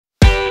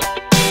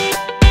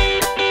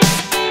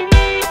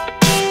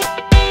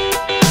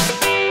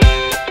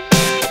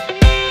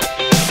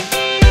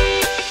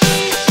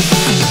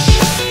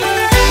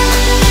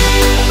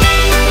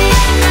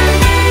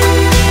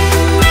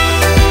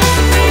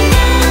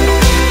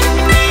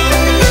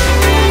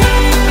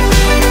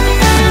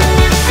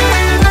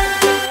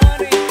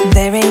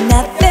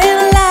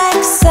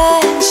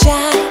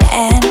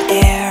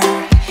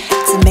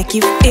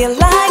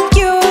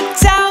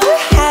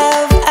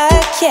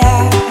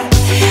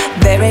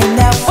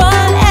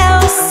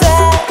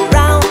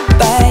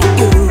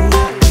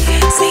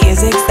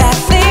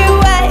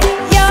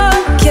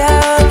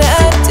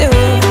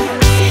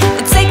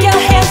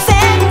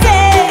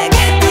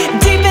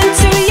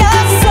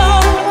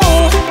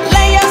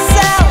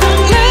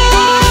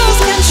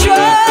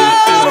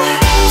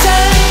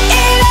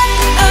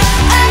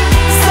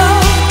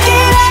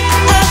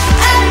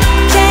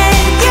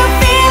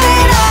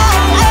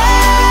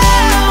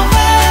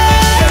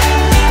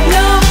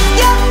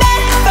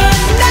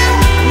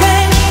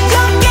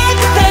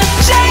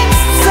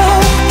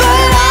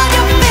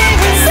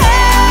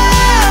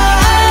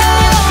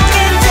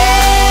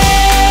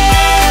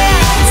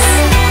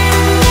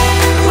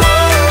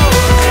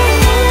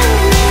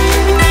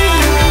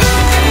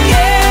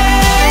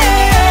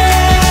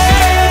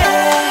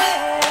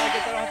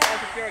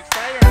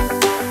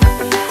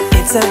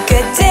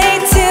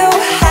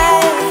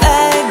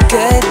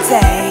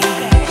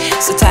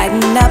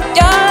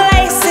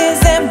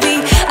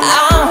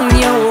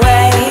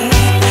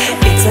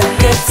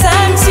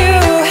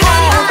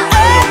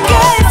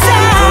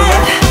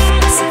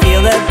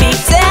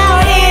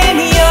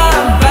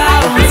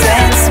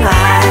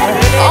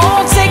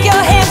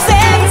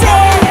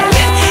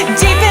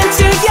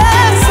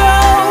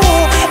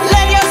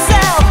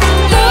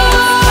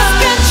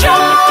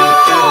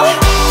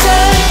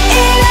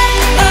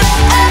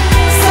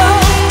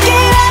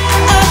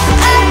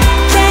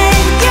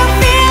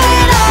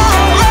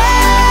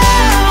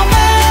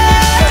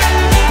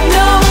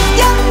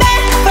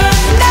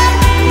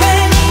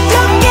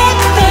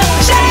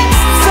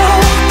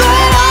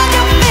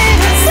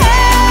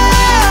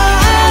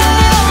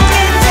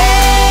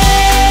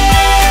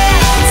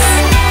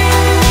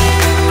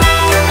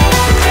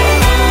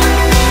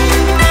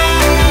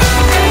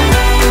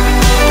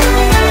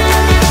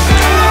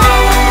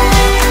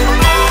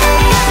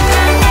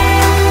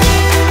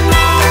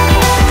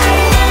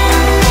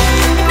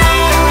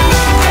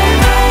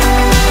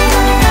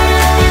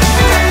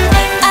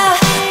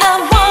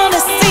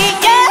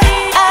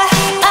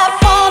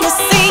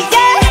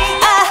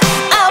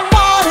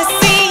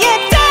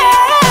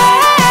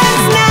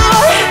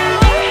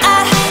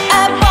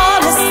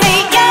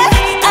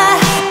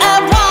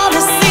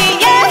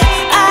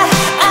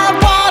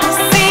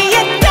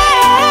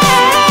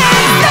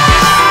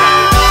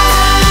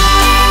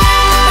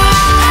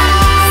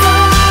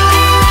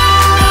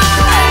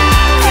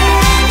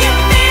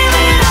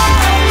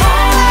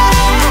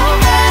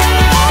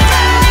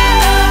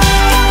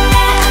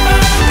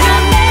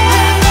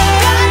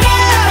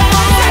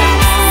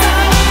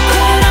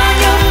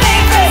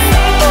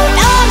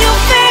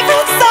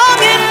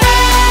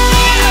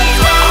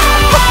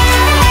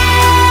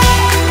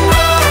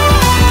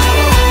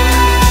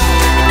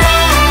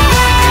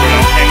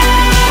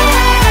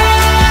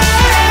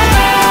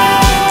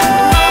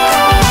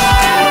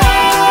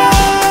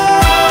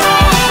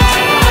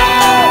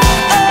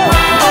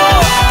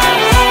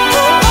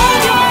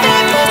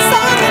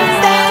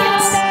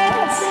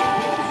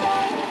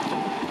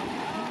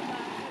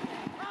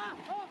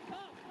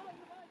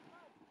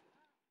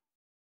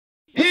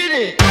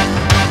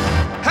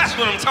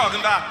what I'm talking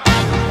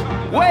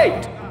about. Wait!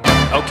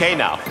 Okay,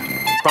 now,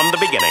 from the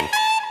beginning.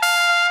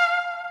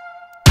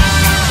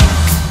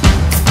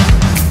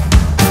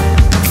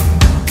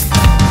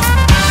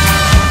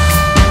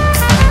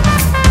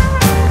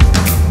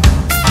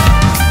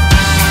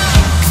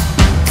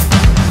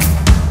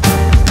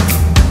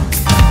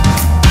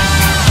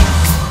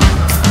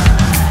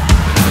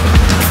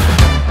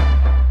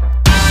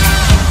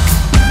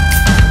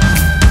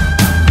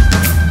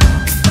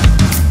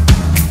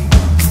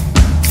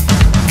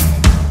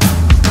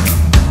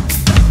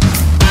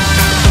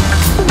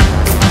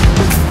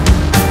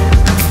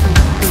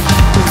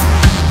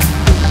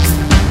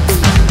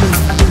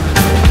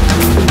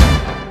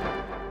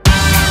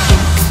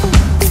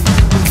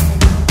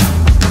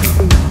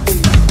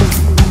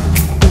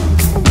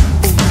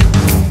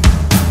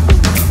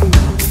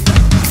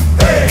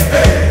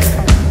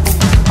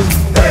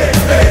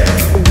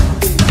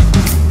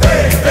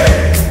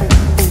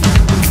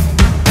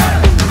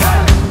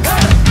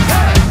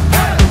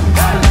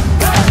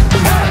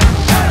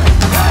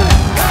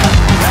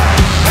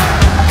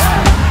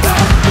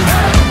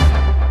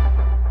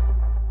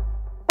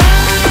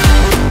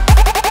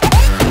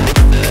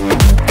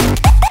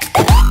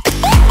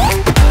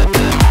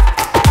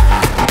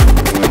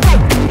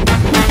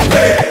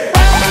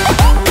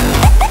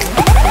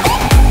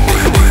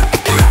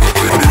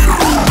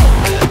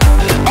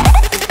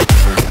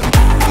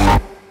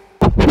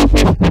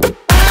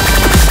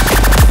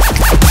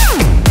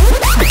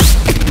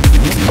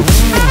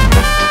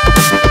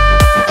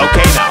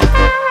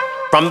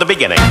 From the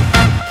beginning.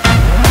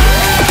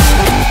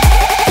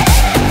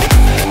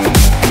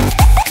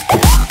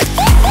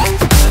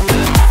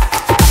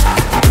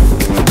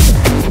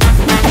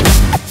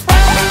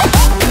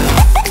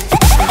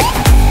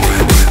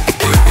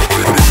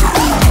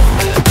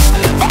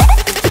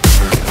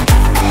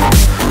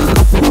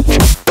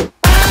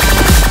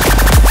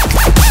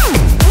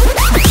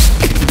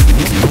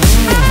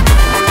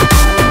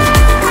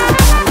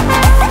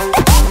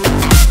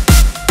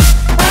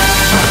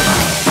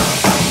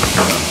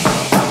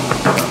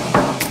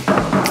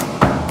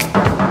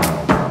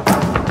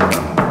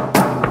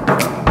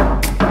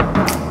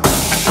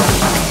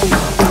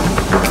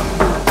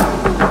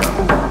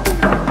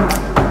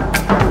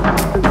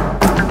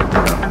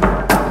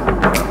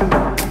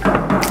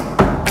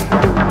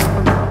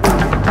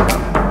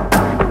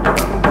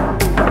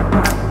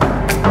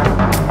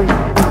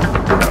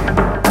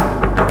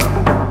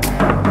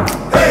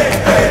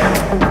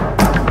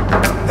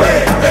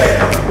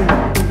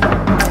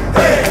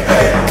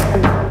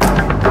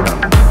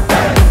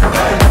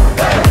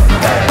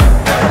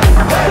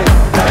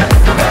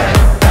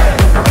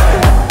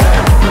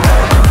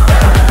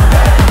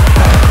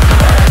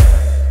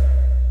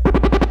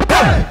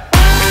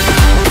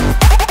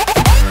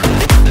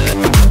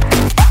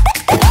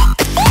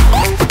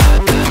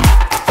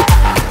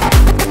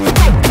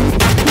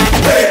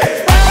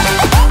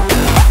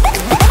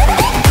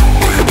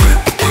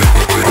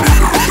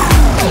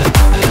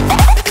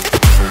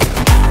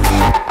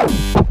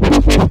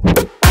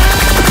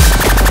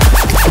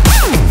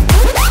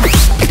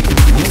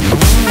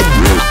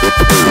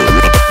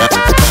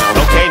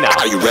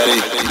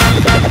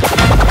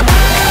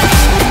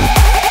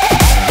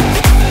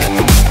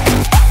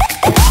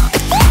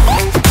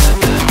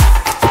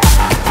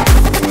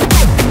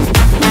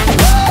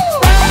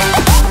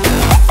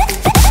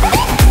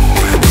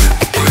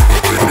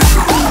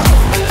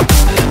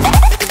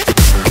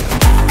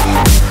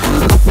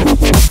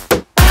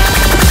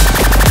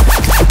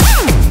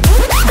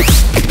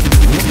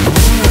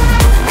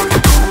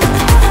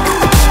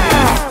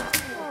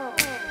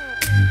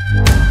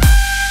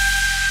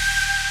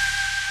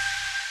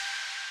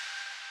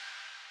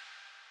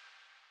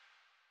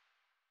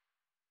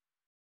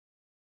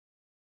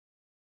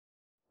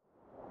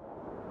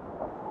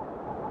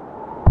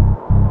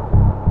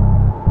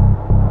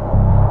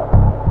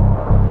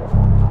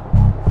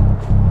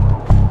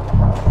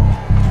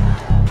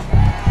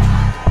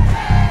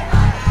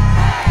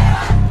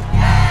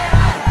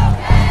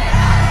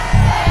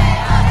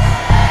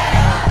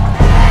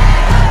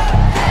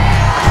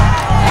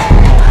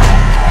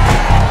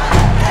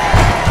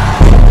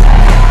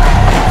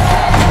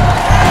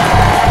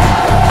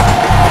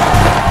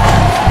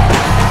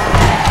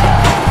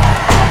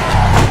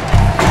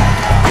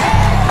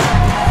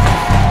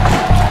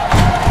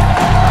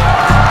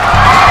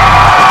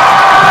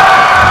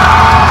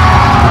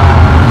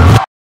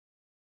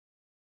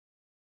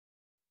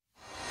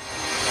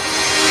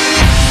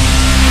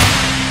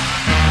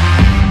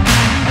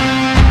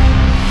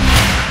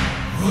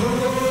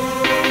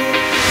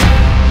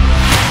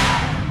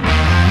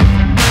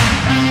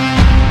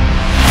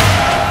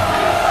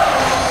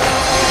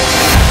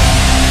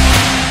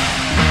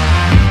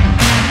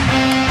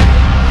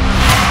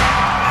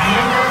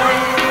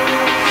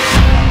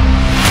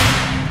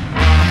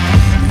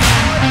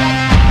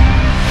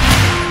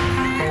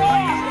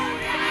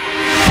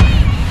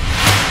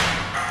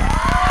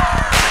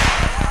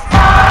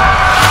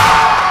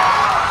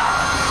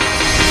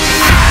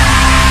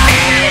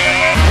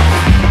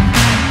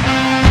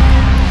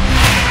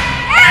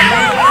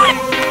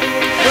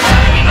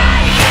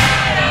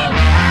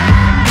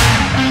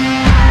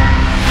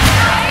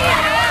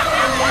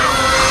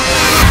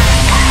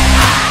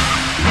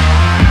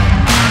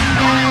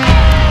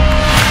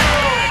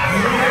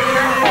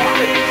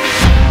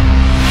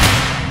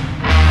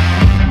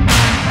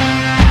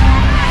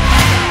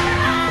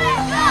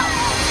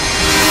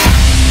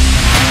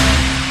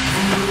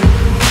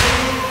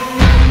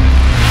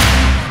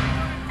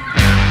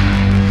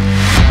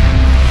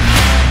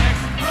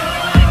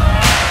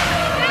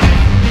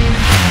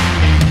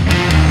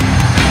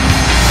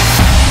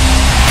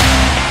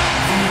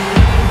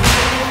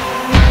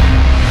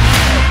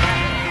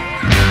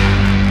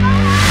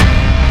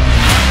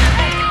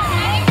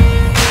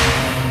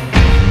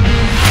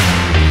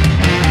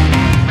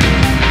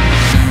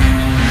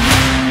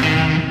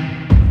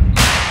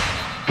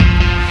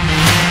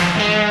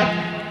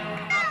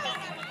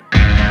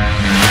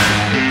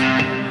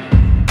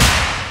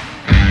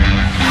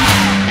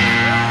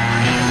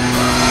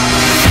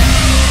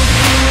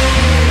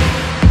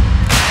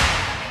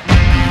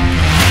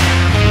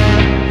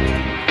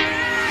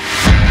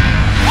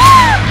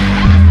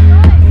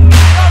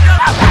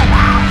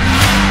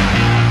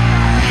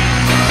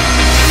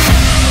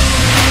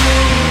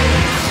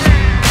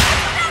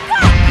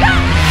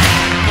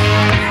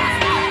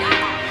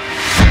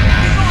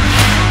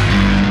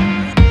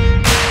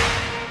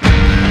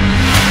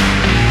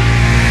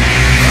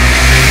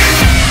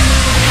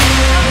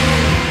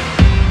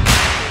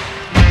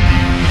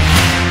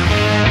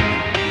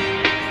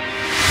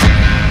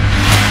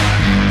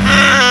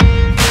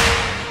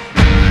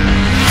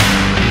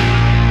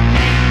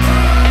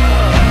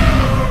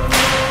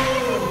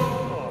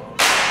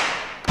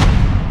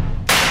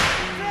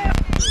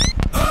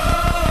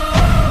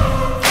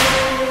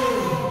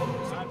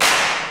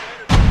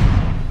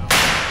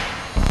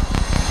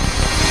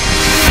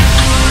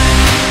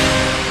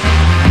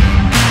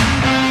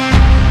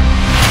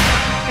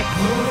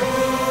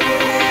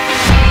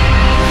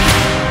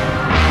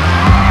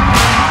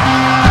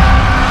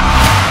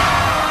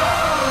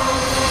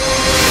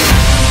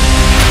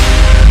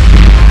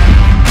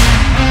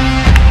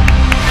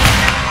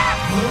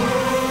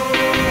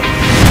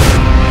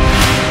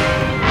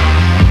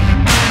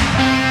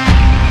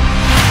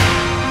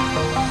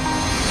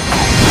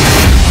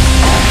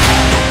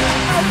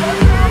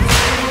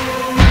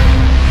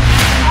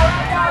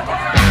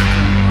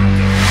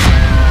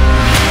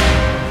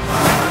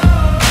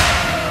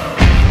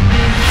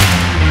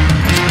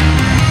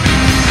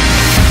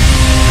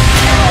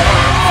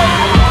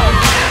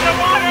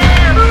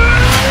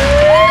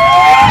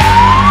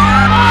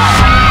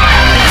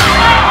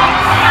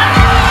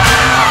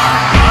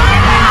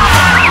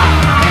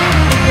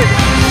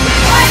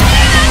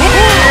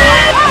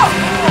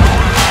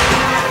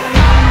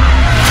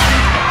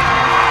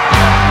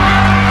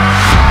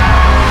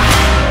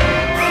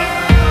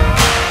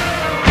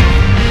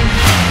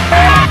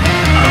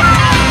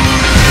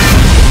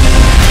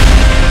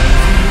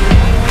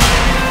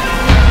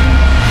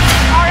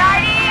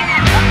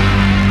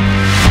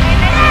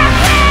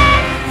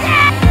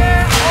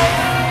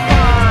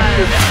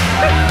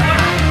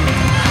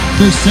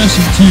 For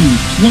Session 2,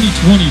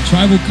 2020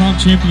 Tribal Comp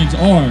Champions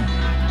are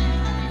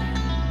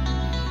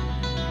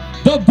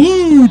the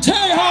Blue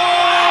Tejas!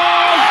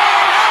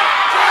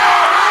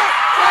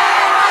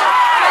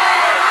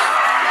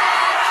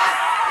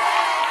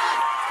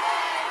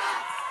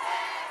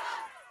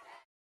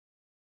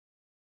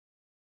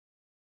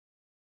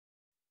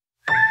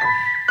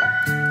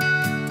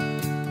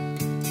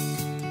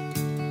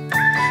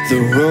 The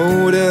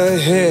road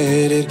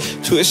ahead, it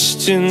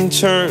twists and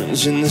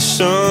turns, and the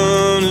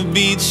sun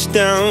beats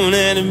down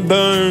and it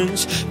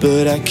burns.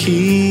 But I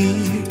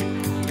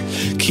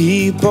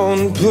keep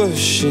on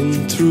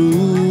pushing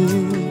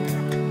through,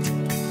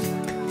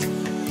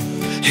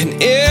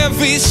 and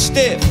every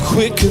step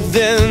quicker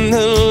than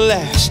the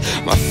last.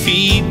 My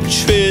feet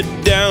tread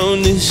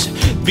down this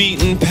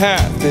beaten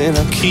path, and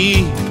I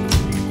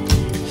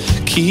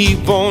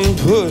keep on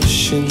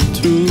pushing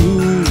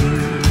through.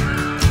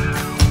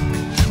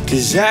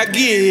 'Cause I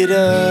get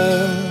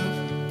up,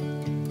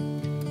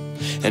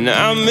 and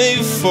I may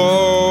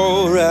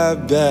fall right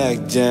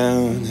back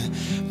down,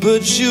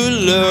 but your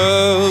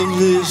love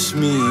lifts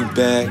me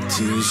back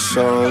to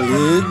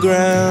solid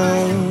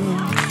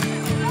ground.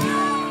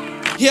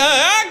 Yeah,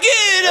 I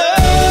get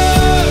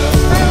up,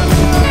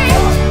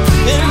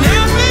 and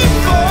I may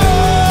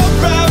fall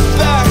right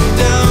back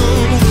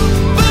down,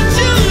 but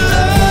your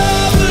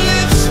love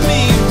lifts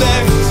me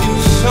back to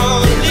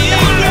solid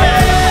ground.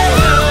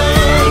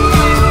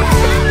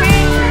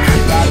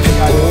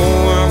 Oh,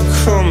 I've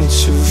come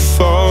too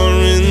far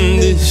in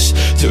this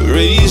to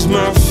raise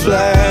my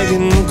flag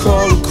and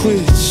call it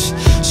quits.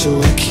 So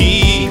I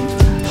keep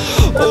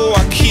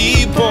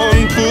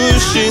on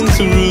pushing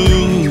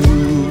through.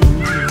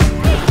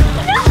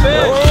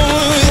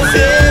 With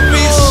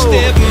every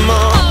step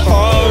my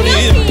heart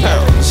it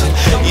pounds.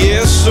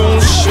 Yes, so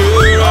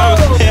sure I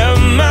have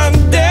my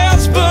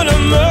doubts, but I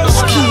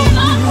must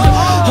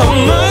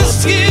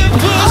keep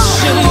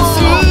pushing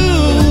through.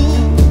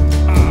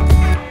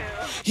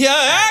 Yeah,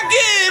 I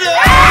get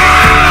up,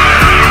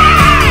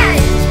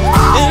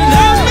 and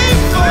I may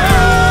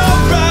fall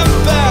right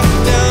back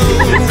down,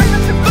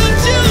 but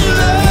your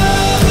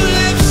love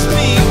lifts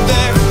me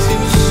back to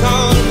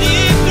solid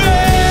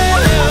ground.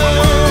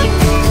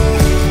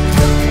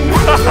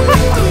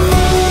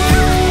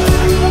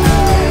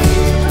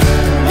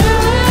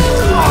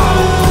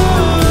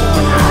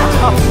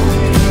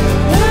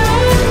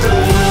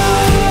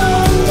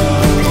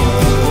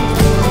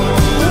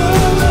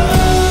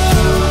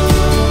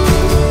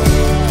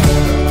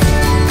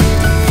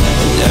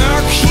 And I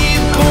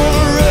keep on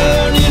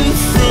running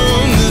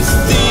from the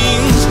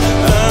things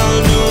I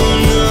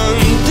don't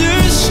understand.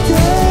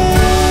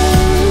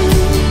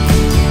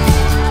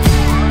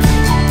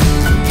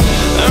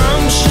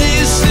 I'm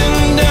chasing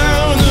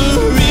down the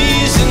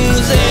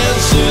reasons,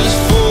 answers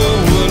for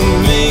what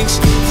makes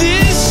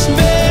this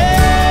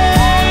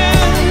man.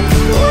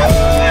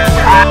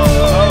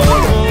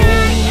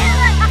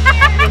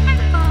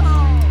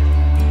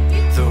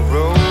 The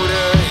road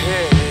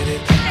ahead,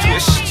 it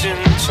twists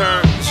and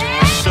turns, and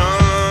the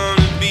sun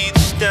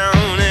beats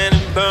down and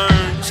it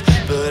burns.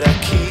 But I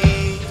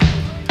keep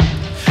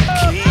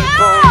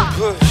on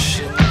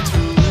pushing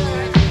through.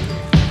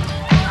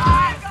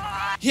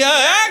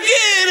 Yeah.